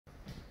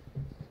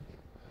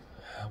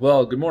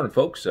Well, good morning,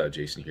 folks.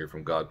 Jason here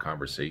from God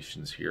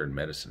Conversations here in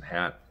Medicine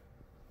Hat.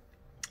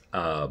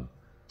 Um,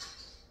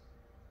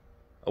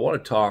 I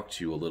want to talk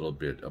to you a little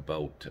bit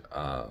about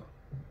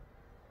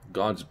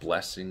God's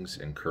blessings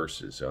and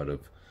curses out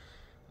of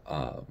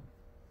uh,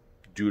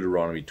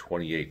 Deuteronomy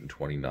 28 and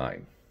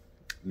 29.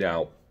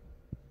 Now,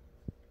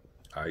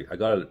 I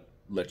got to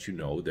let you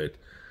know that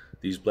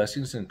these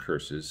blessings and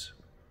curses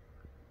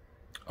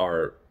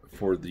are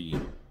for the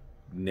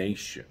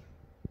nation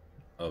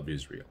of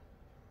Israel.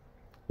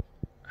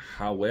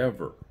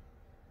 However,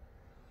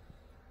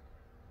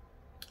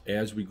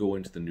 as we go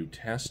into the New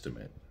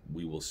Testament,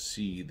 we will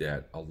see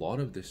that a lot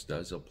of this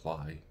does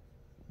apply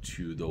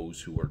to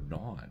those who are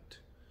not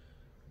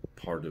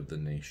part of the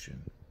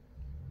nation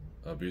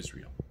of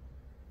Israel.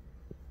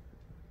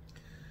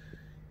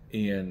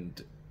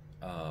 And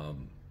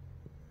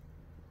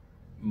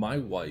my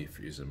wife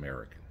is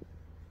American.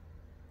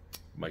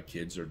 My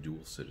kids are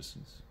dual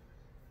citizens.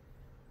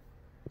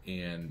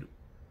 And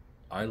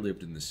I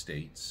lived in the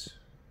States,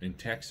 in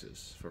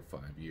Texas, for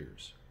 5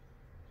 years.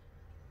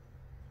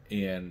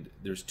 And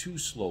there's two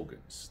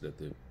slogans that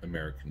the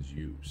Americans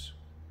use,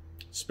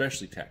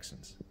 especially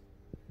Texans.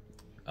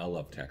 I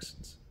love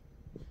Texans.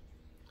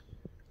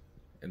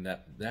 And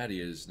that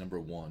is, number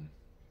one,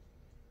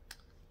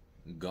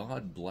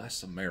 God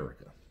bless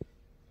America.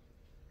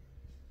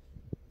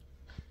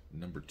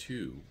 Number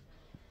two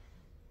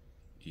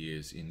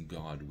is in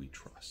God we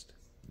trust.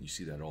 You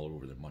see that all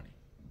over their money.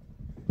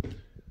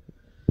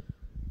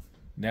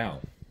 Now,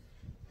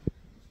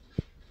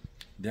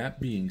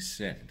 that being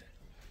said,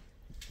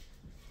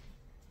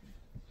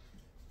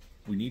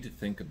 we need to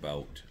think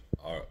about,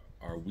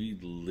 are we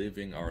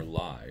living our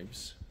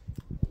lives?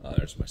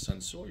 There's my son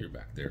Sawyer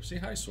back there. Say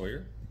hi,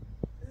 Sawyer.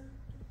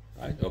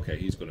 Hi. Okay,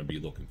 he's going to be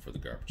looking for the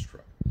garbage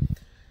truck.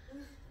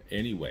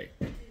 Anyway,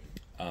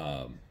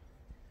 are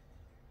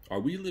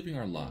we living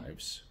our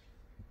lives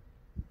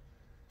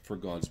for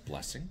God's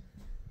blessing?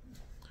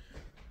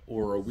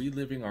 Or are we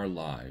living our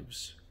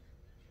lives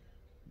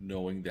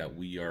knowing that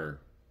we are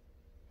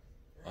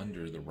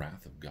under the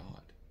wrath of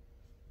God?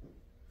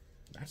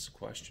 That's the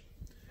question.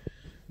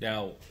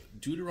 Now,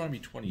 Deuteronomy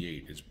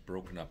 28 is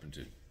broken up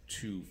into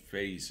two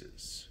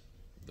phases.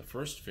 The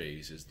first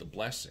phase is the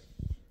blessing,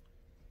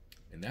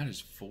 and that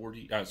is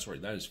 14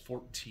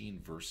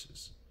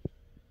 verses.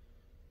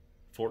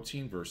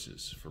 14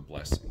 verses for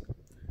blessing.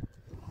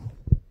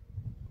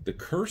 The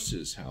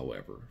curses,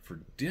 however,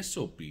 for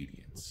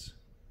disobedience,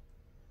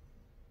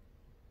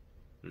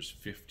 there's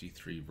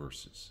 53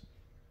 verses.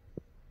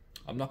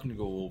 I'm not going to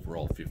go over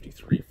all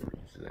 53 for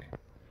you today.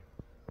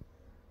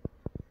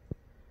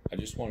 I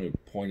just want to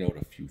point out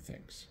a few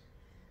things.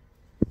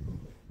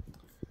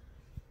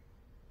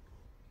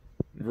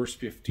 Verse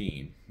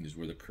 15 is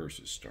where the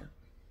curses start.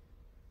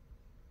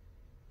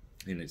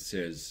 And it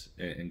says,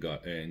 and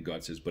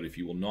God says, but if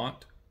you will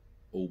not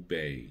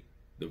obey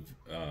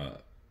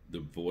the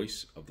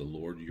voice of the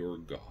Lord your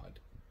God,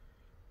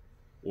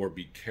 or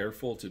be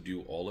careful to do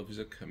all of his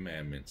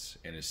commandments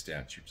and his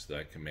statutes that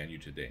I command you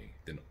today,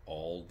 then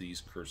all these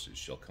curses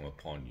shall come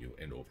upon you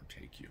and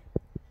overtake you.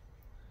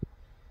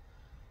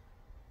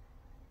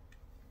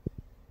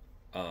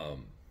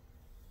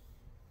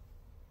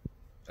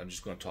 I'm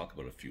just going to talk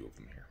about a few of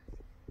them here.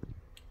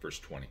 Verse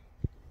 20.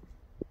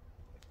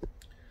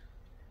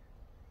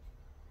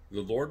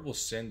 The Lord will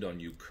send on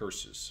you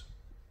curses.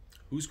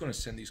 Who's going to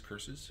send these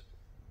curses?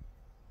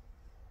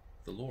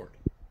 The Lord.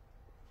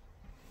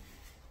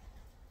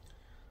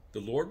 The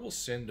Lord will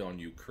send on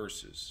you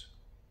curses,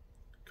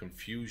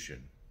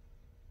 confusion,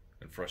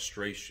 and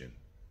frustration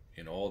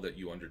in all that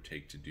you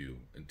undertake to do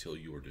until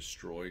you are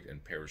destroyed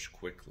and perish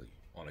quickly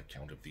on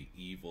account of the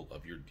evil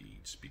of your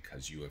deeds,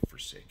 because you have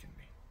forsaken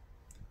me.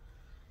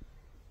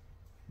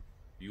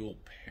 You will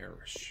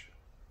perish.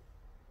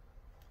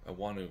 I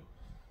want to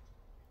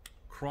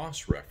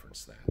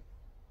cross-reference that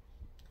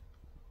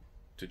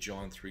to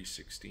John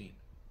 3:16.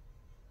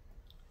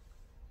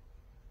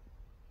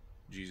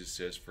 Jesus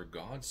says, for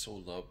God so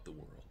loved the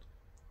world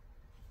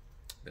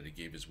that he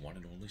gave his one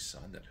and only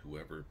Son, that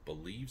whoever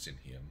believes in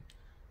him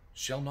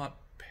shall not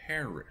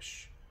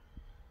perish,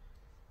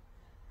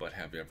 but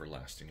have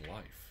everlasting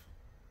life.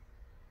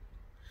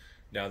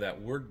 Now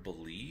that word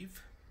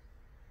believe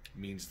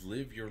means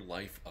live your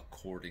life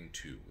according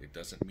to. It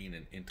doesn't mean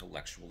an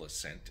intellectual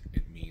assent.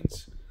 It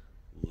means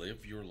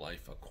live your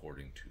life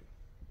according to.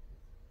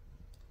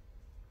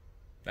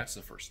 That's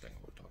the first thing I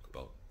want to talk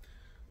about.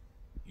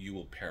 You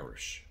will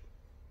perish.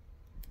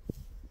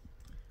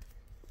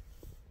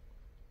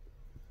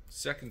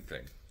 Second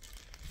thing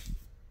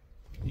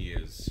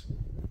is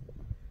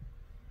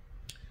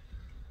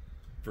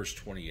verse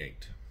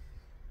 28.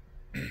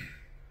 The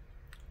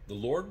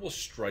Lord will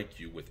strike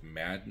you with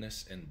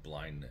madness and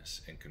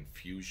blindness and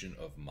confusion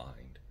of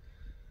mind,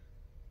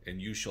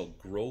 and you shall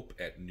grope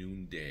at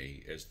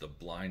noonday as the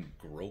blind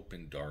grope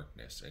in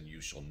darkness, and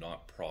you shall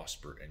not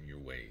prosper in your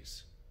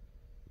ways.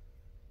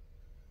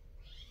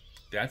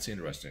 That's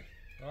interesting.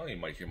 Oh, you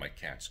might hear my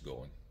cats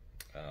going.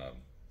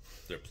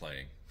 They're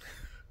playing.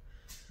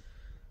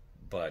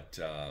 But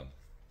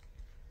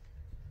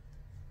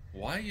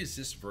Why is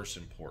this verse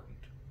important?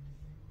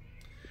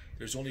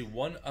 There's only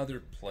one other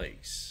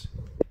place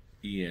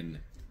in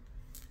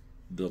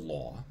the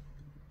law,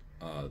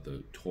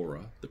 the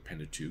Torah, the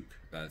Pentateuch,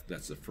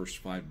 that's the first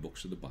 5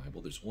 books of the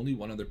Bible. There's only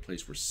one other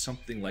place where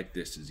something like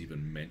this is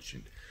even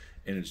mentioned,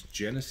 and it's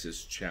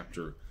Genesis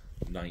chapter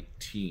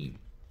 19,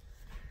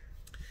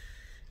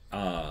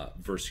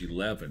 verse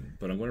 11.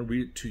 But I'm going to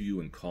read it to you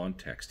in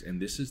context,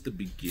 and this is the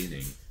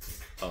beginning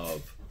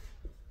of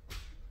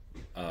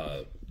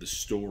the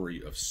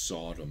story of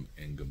Sodom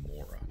and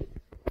Gomorrah.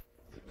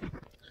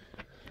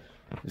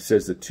 It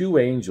says, the 2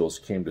 angels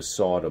came to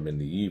Sodom in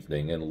the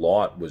evening, and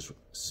Lot was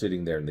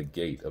sitting there in the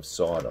gate of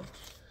Sodom.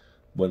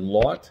 When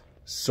Lot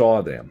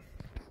saw them,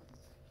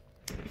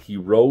 he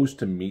rose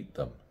to meet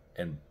them,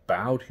 and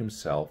bowed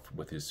himself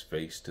with his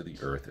face to the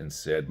earth, and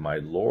said, my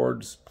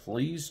lords,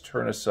 please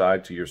turn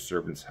aside to your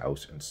servant's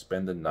house, and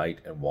spend the night,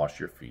 and wash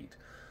your feet.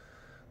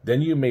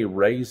 Then you may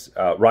rise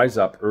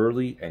up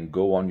early, and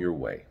go on your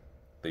way.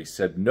 They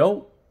said,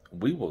 no,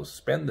 we will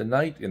spend the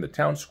night in the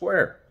town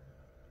square.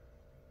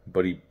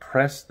 But he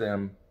pressed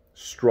them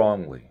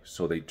strongly,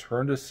 so they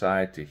turned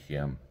aside to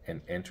him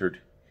and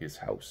entered his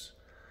house.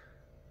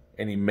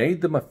 And he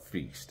made them a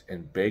feast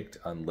and baked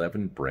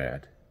unleavened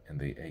bread, and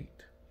they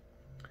ate.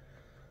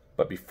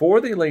 But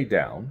before they lay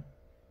down,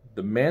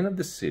 the men of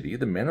the city,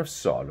 the men of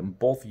Sodom,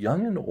 both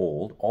young and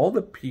old, all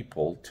the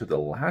people to the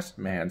last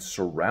man,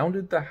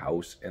 surrounded the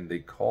house, and they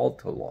called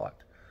to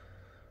Lot,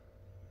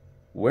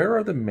 where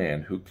are the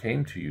men who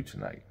came to you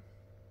tonight?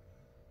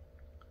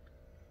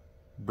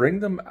 Bring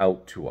them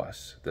out to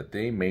us, that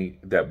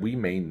we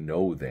may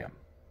know them.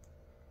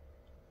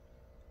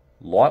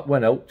 Lot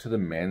went out to the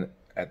men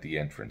at the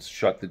entrance,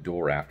 shut the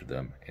door after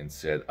them, and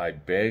said, I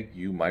beg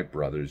you, my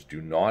brothers,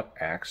 do not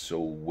act so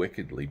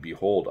wickedly.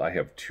 Behold, I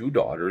have 2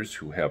 daughters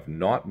who have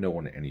not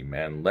known any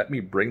man. Let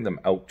me bring them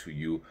out to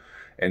you,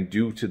 and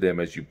do to them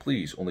as you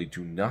please. Only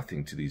do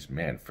nothing to these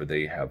men, for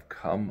they have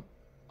come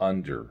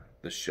under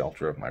the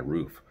shelter of my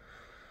roof.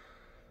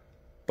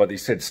 But they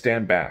said,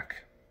 stand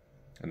back.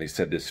 And they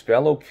said, this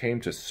fellow came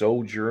to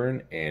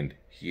sojourn, and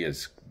he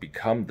has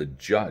become the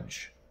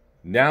judge.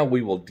 Now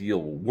we will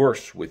deal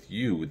worse with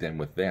you than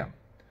with them.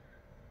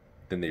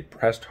 Then they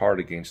pressed hard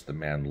against the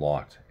man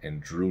Lot,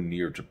 and drew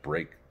near to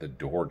break the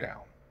door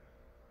down.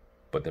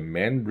 But the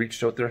men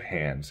reached out their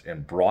hands,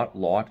 and brought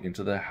Lot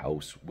into the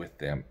house with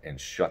them, and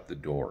shut the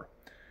door.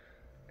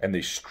 And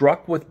they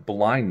struck with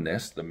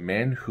blindness the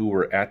men who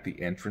were at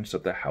the entrance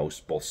of the house,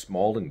 both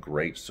small and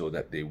great, so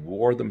that they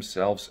wore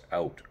themselves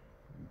out,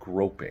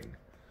 groping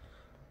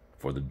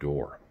for the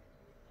door.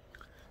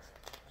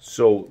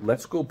 So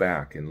let's go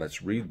back and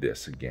let's read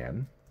this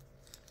again.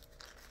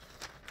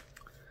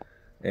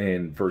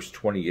 In verse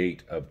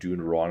 28 of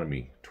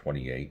Deuteronomy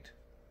 28,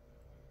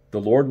 the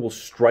Lord will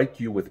strike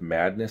you with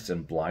madness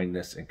and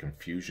blindness and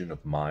confusion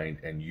of mind,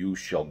 and you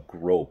shall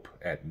grope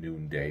at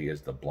noonday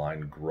as the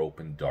blind grope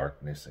in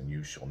darkness, and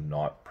you shall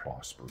not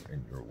prosper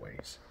in your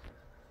ways.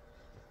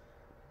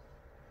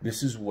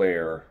 This is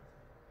where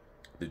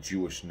the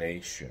Jewish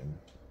nation,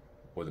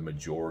 or the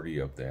majority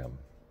of them,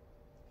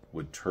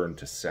 would turn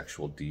to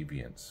sexual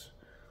deviance,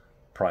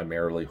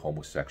 primarily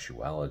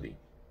homosexuality.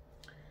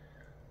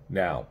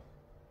 Now,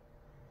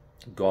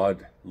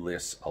 God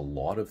lists a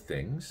lot of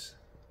things,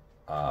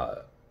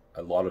 a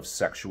lot of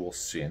sexual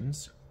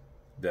sins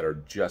that are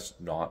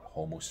just not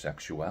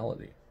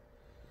homosexuality.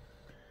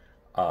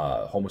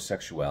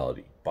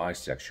 Homosexuality,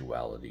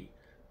 bisexuality,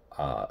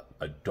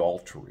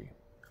 adultery,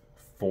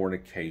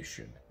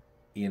 fornication,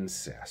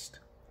 incest,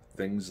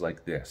 things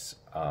like this,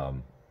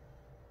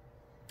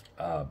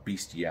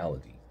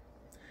 bestiality.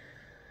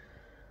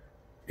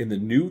 In the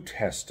New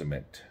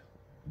Testament,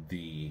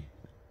 the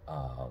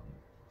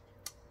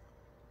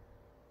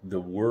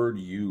word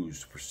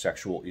used for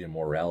sexual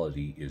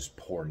immorality is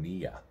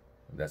porneia.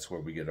 That's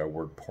where we get our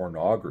word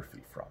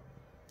pornography from.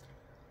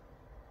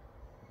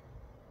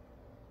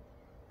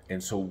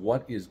 And so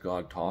what is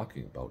God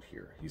talking about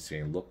here? He's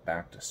saying, look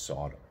back to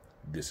Sodom.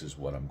 This is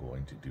what I'm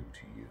going to do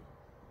to you.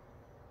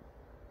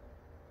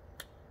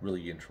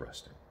 Really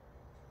interesting.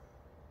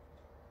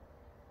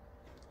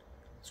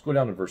 Let's go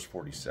down to verse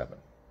 47.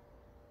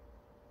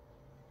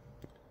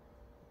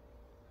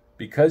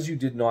 Because you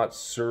did not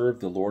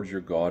serve the Lord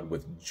your God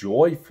with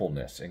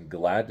joyfulness and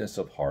gladness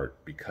of heart,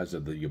 because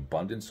of the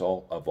abundance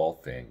of all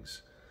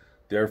things,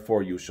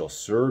 therefore you shall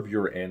serve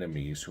your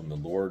enemies, whom the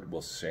Lord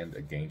will send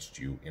against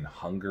you, in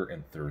hunger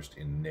and thirst,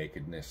 in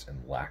nakedness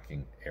and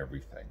lacking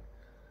everything.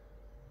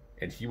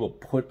 And he will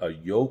put a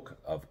yoke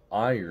of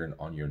iron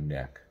on your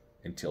neck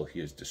until he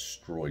has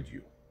destroyed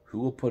you. Who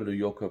will put a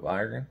yoke of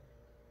iron?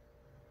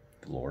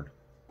 The Lord.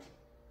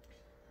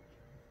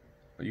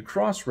 But you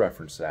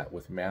cross-reference that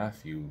with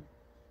Matthew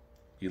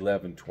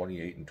 11,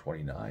 28 and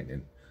 29.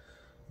 And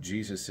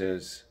Jesus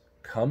says,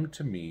 come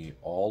to me,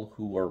 all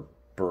who are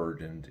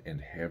burdened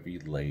and heavy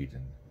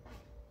laden,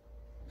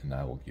 and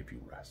I will give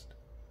you rest.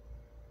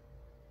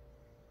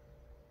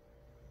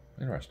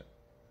 Interesting.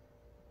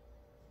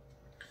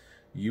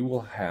 You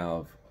will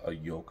have a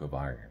yoke of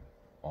iron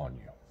on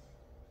you.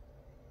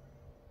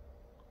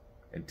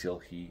 until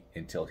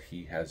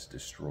he has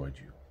destroyed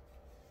you.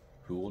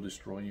 Who will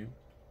destroy you?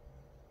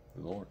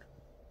 The Lord.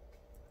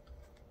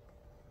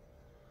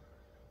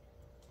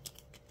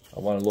 I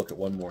want to look at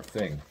one more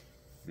thing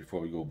before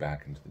we go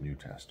back into the New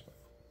Testament.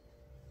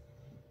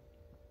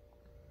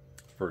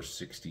 Verse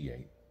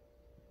 68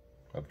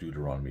 of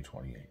Deuteronomy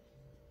 28.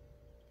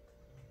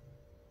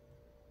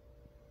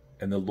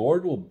 And the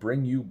Lord will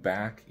bring you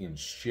back in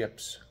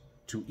ships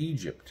to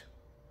Egypt,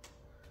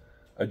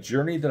 a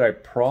journey that I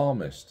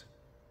promised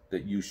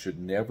that you should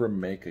never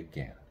make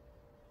again.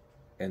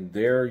 And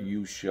there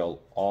you shall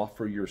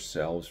offer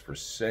yourselves for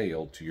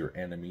sale to your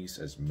enemies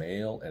as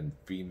male and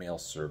female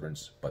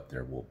servants, but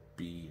there will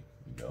be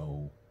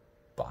no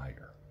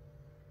buyer.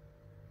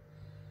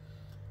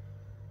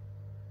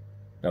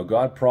 Now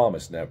God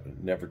promised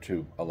never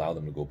to allow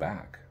them to go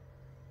back.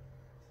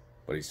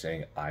 But he's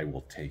saying, I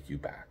will take you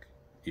back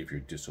if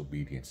your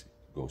disobedience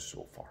goes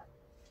so far.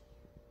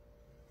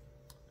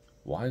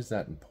 Why is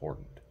that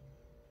important?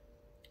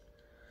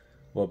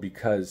 Well,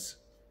 because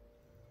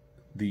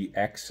the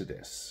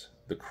Exodus,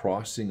 the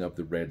crossing of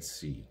the Red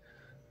Sea,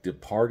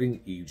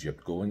 departing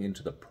Egypt, going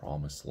into the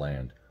promised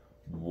land,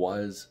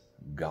 was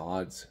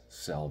God's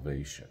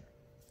salvation.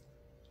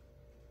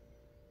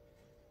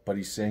 But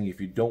he's saying,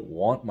 if you don't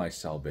want my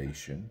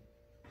salvation,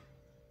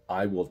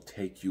 I will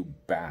take you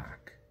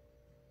back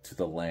to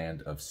the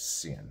land of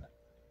sin,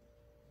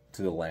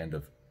 to the land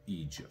of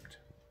Egypt.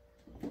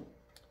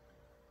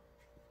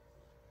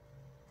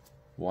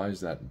 Why is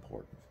that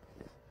important?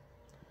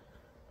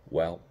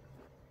 Well,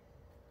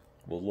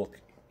 we'll look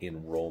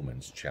in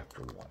Romans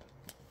chapter 1.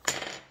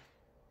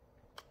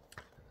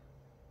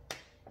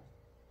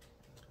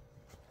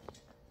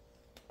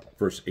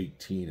 Verse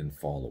 18 and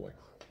following.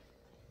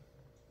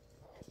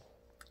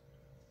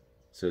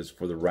 It says,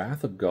 for the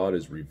wrath of God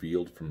is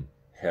revealed from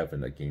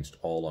heaven against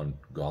all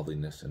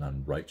ungodliness and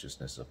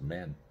unrighteousness of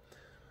men,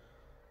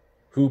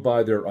 who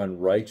by their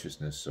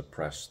unrighteousness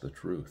suppress the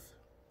truth.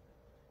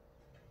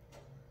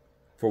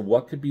 For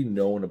what could be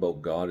known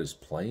about God is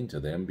plain to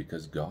them,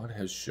 because God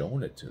has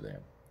shown it to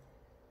them.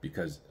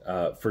 Because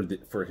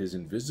for his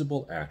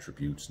invisible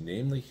attributes,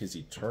 namely his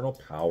eternal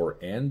power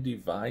and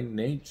divine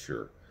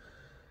nature,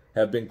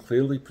 have been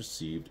clearly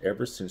perceived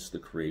ever since the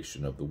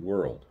creation of the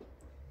world,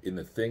 in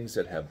the things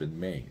that have been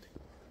made.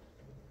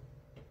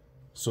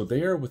 So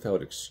they are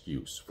without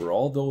excuse, for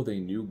although they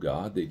knew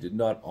God, they did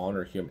not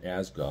honor him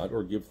as God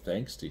or give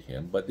thanks to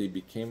him, but they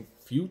became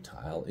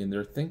futile in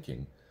their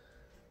thinking,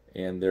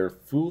 and their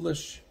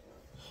foolish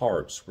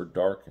hearts were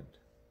darkened.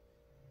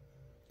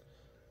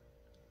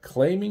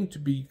 Claiming to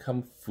be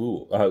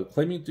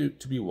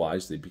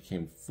wise, they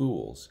became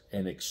fools,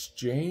 and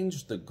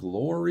exchanged the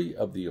glory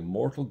of the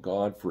immortal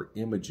God for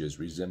images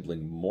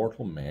resembling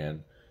mortal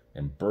man,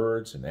 and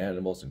birds and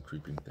animals and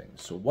creeping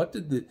things. So what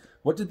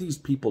did these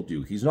people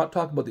do? He's not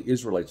talking about the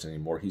Israelites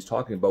anymore. He's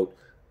talking about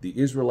the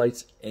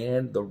Israelites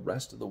and the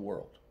rest of the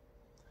world.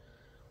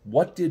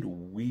 What did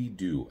we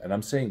do? And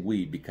I'm saying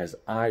we because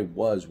I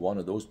was one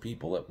of those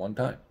people at one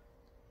time.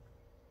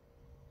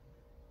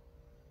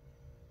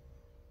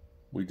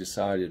 We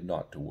decided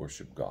not to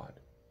worship God.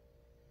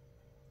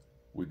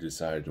 We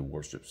decided to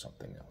worship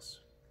something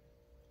else.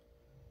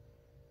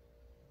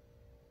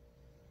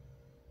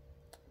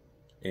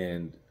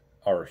 And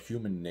our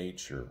human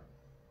nature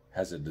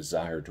has a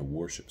desire to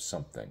worship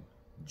something,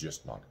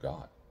 just not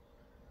God.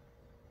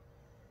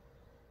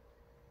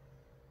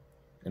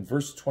 In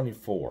verse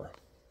 24,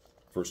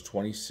 verse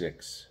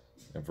 26,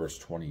 and verse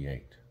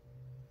 28,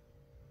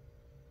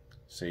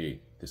 say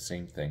the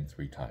same thing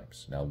 3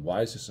 times. Now,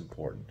 why is this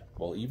important?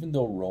 Well, even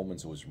though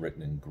Romans was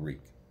written in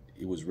Greek,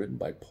 it was written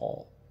by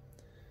Paul.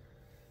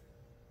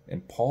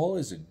 And Paul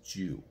is a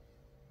Jew.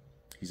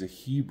 He's a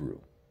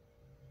Hebrew.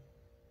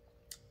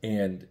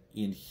 And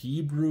in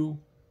Hebrew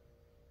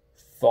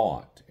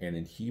thought and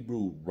in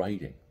Hebrew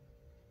writing,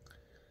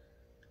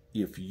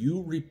 if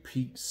you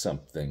repeat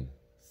something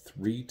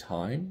 3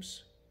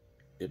 times,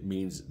 it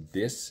means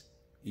this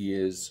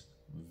is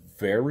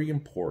very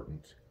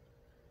important,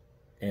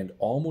 and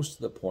almost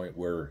to the point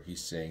where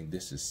he's saying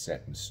this is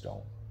set in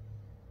stone.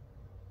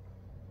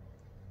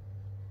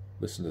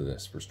 Listen to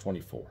this, verse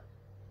 24.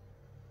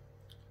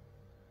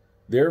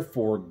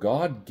 Therefore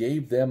God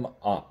gave them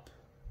up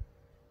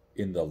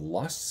in the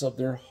lusts of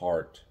their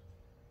heart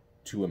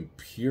to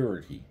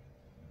impurity,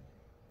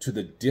 to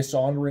the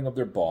dishonoring of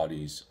their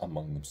bodies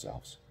among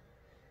themselves.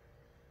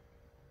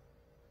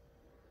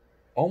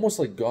 Almost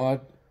like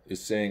God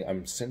is saying,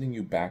 I'm sending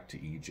you back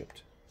to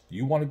Egypt.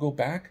 You want to go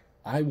back?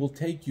 I will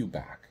take you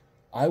back.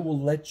 I will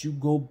let you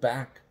go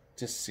back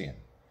to sin.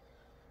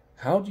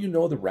 How do you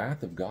know the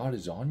wrath of God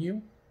is on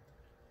you?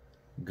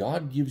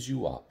 God gives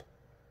you up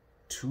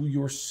to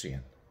your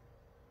sin,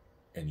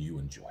 and you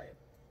enjoy it.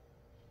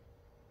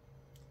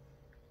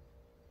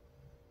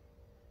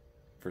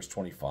 Verse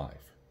 25.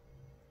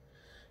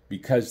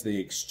 Because they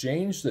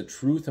exchanged the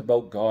truth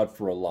about God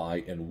for a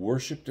lie and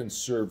worshipped and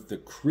served the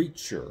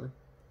creature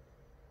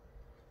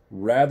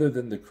rather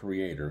than the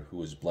Creator,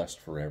 who is blessed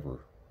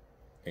forever.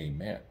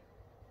 Amen.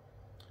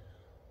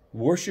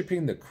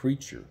 Worshipping the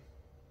creature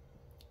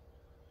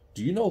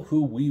Do you know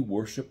who we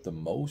worship the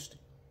most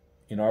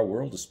in our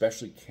world,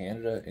 especially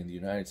Canada and the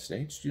United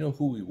States? Do you know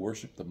who we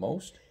worship the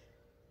most?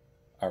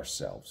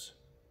 Ourselves.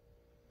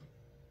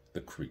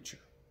 The creature.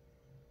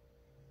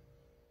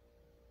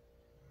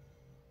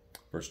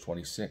 Verse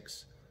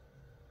 26.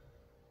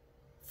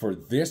 For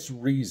this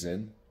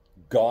reason,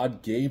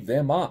 God gave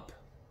them up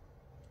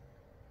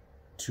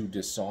to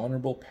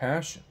dishonorable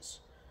passions.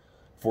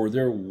 For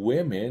their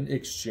women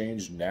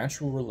exchanged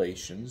natural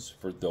relations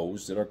for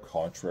those that are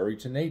contrary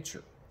to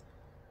nature.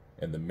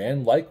 And the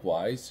men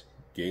likewise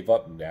gave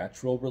up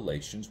natural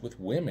relations with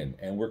women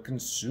and were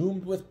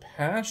consumed with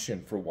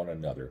passion for one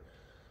another,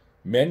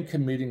 men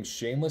committing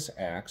shameless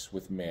acts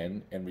with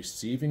men and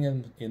receiving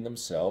in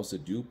themselves the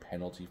due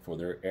penalty for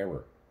their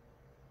error.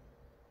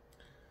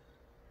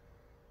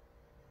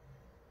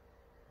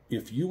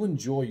 If you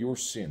enjoy your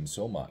sin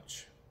so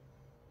much,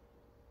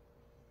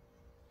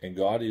 and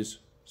God is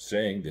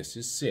saying this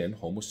is sin,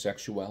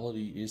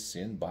 homosexuality is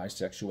sin,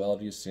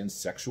 bisexuality is sin,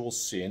 sexual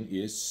sin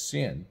is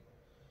sin,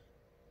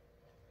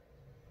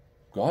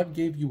 God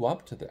gave you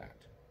up to that.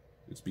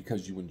 It's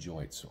because you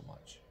enjoy it so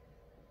much.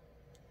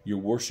 You're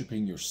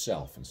worshiping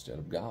yourself instead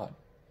of God.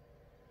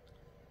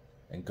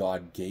 And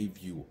God gave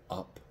you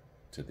up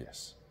to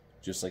this,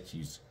 just like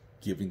he's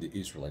giving the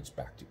Israelites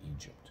back to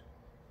Egypt.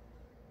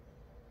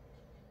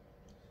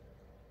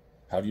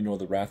 How do you know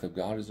the wrath of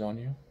God is on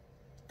you?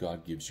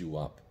 God gives you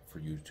up for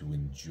you to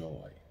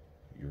enjoy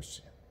your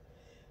sin.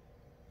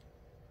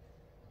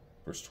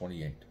 Verse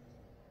 28.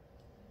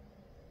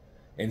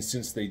 And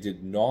since they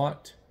did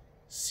not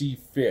see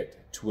fit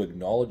to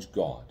acknowledge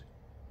God,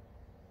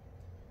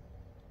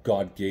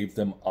 God gave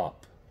them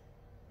up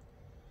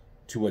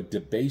to a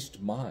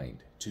debased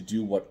mind to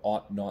do what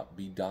ought not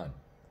be done.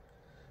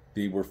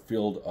 They were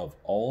filled of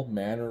all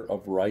manner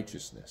of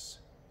righteousness,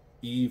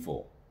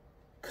 evil,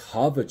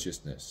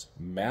 covetousness,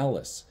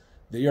 malice.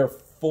 They are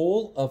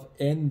full of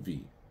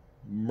envy,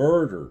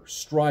 murder,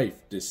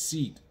 strife,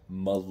 deceit,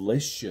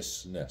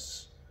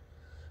 maliciousness.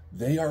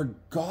 They are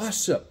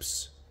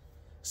gossips,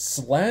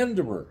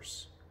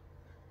 slanderers,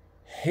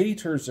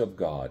 haters of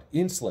God,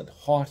 insolent,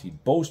 haughty,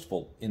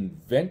 boastful,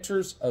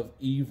 inventors of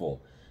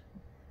evil,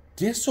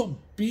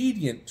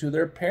 disobedient to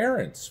their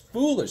parents,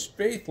 foolish,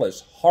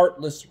 faithless,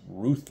 heartless,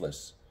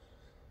 ruthless.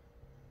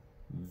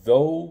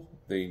 Though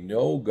they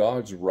know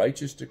God's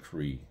righteous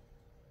decree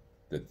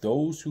that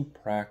those who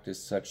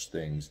practice such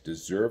things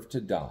deserve to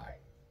die,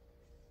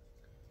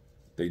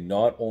 they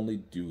not only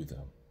do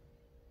them,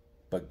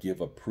 but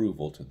give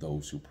approval to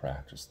those who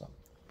practice them.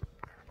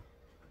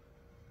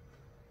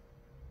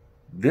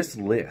 This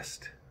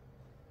list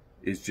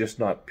is just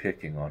not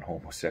picking on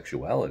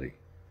homosexuality.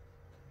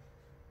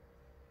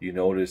 You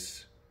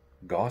notice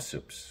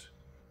gossips,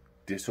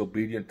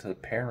 disobedient to the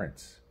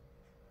parents,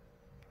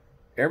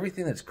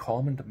 everything that's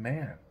common to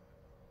man.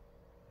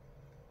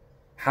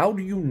 How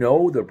do you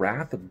know the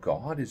wrath of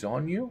God is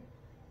on you?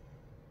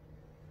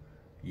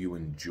 You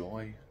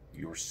enjoy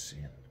your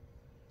sin.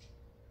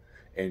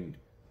 And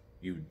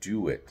you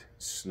do it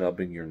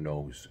snubbing your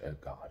nose at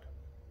God.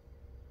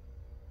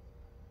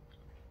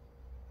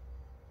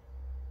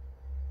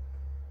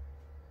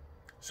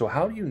 So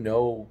how do you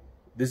know,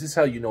 this is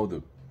how you know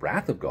the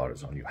wrath of God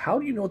is on you. How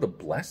do you know the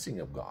blessing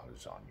of God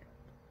is on you?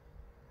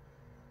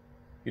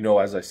 You know,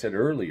 as I said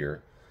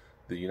earlier,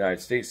 the United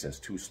States has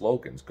two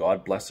slogans: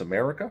 God bless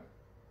America,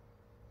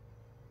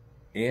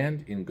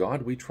 and in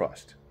God we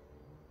trust.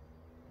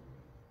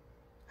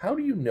 How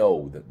do you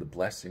know that the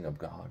blessing of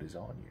God is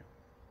on you?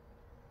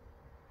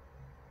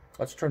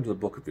 Let's turn to the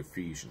book of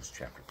Ephesians,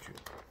 chapter 2.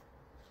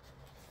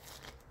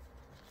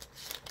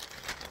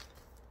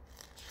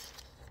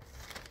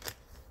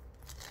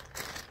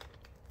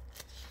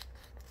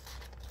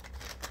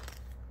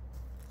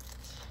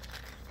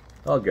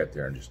 I'll get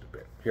there in just a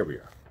bit. Here we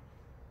are.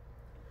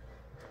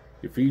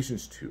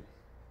 Ephesians 2.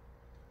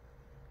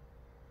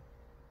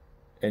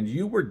 And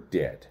you were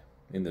dead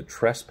in the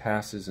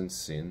trespasses and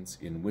sins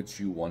in which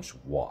you once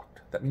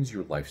walked. That means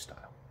your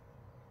lifestyle.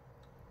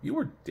 You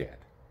were dead.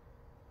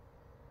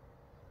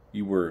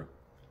 You were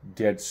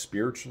dead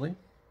spiritually,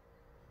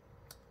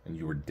 and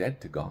you were dead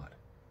to God.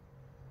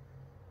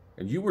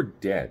 And you were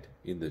dead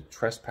in the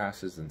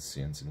trespasses and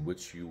sins in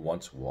which you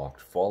once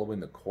walked, following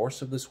the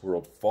course of this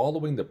world,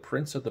 following the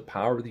prince of the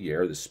power of the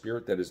air, the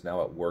spirit that is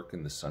now at work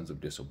in the sons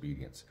of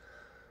disobedience,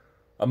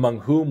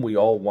 among whom we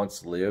all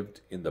once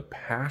lived in the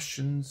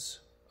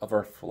passions of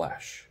our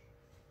flesh.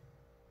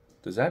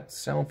 Does that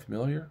sound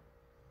familiar?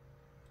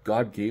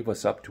 God gave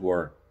us up to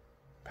our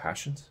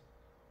passions?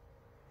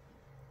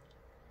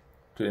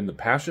 In the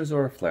passions of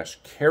our flesh,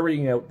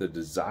 carrying out the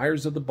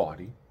desires of the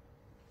body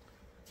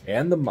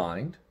and the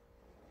mind,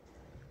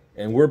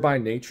 and we're by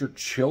nature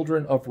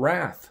children of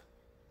wrath,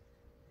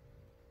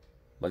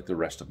 like the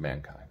rest of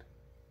mankind.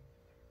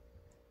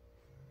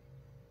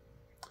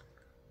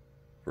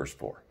 Verse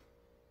 4.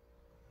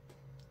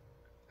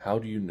 How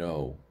do you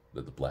know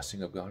that the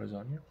blessing of God is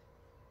on you?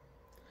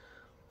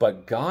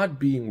 But God,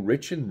 being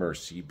rich in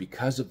mercy,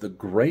 because of the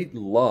great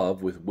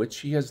love with which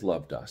he has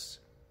loved us,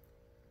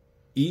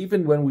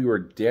 even when we were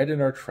dead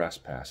in our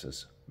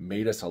trespasses,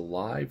 made us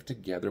alive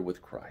together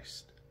with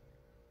Christ.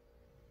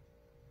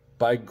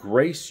 By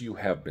grace you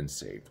have been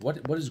saved. What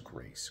is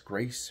grace?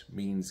 Grace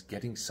means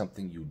getting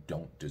something you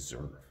don't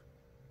deserve.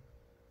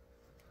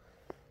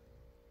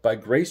 By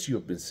grace you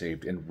have been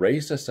saved, and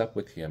raised us up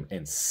with him,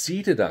 and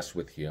seated us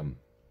with him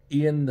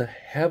in the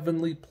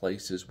heavenly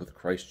places with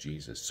Christ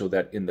Jesus, so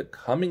that in the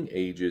coming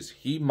ages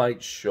he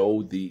might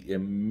show the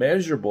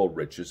immeasurable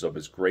riches of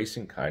his grace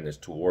and kindness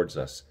towards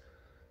us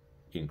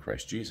in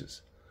Christ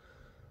Jesus.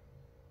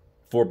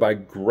 For by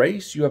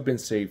grace you have been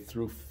saved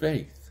through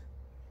faith.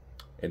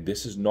 And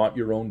this is not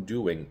your own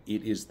doing,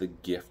 it is the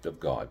gift of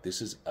God.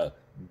 This is a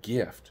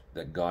gift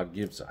that God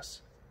gives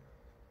us.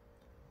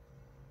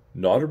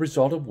 Not a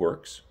result of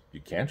works, you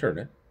can't earn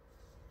it,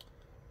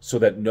 so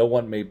that no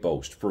one may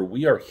boast. For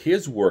we are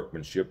his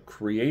workmanship,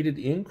 created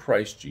in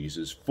Christ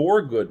Jesus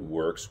for good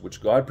works,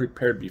 which God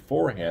prepared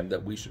beforehand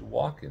that we should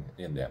walk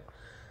in them.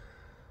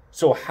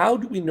 So how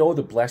do we know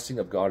the blessing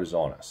of God is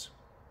on us?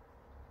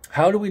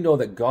 How do we know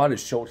that God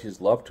has showed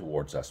his love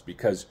towards us?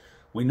 Because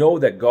we know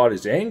that God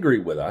is angry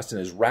with us and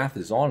his wrath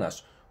is on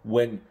us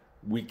when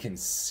we can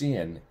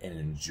sin and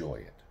enjoy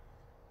it.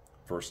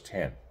 Verse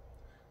 10,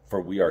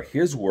 for we are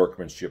his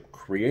workmanship,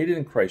 created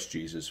in Christ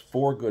Jesus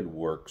for good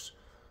works,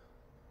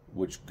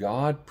 which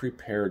God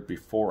prepared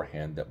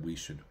beforehand that we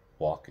should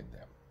walk in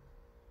them.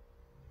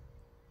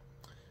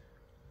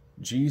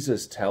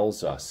 Jesus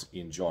tells us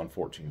in John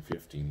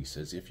 14:15, he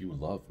says, if you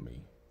love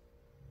me,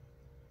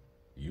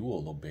 you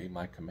will obey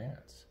my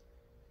commands.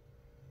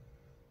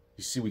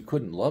 You see, we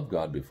couldn't love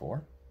God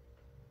before.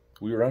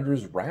 We were under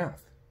his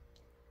wrath.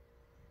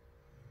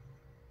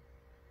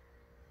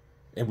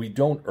 And we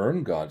don't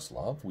earn God's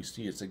love. We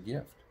see it's a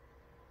gift.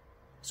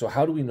 So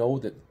how do we know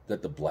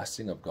that the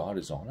blessing of God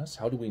is on us?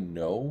 How do we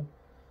know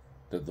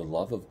that the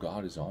love of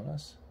God is on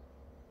us?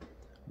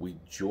 We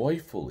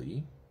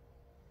joyfully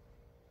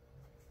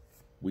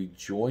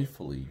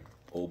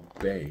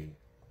obey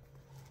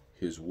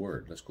his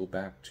word. Let's go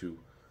back to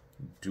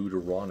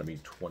Deuteronomy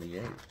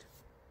 28.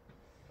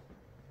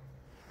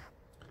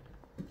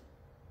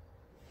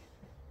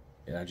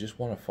 And I just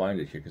want to find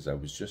it here because I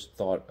was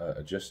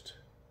just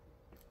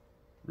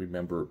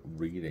remember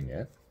reading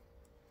it.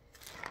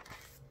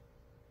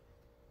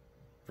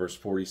 Verse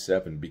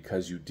 47,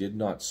 because you did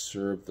not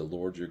serve the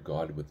Lord your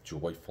God with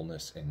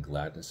joyfulness and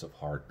gladness of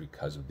heart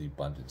because of the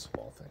abundance of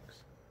all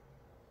things.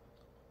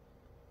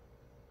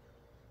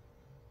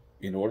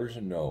 In order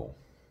to know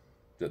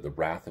that the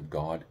wrath of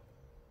God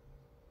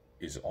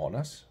is on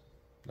us,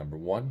 number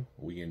one,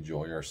 we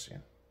enjoy our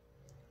sin.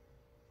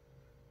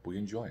 We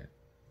enjoy it.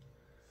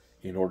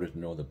 In order to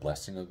know the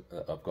blessing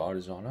of God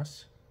is on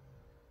us,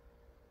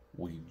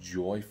 we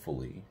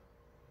joyfully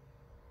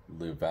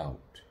live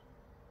out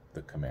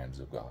the commands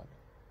of God.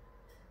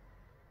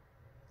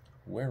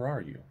 Where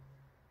are you?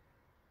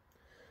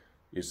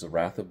 Is the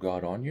wrath of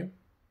God on you,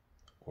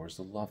 or is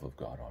the love of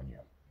God on you?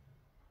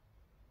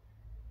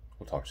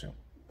 We'll talk soon.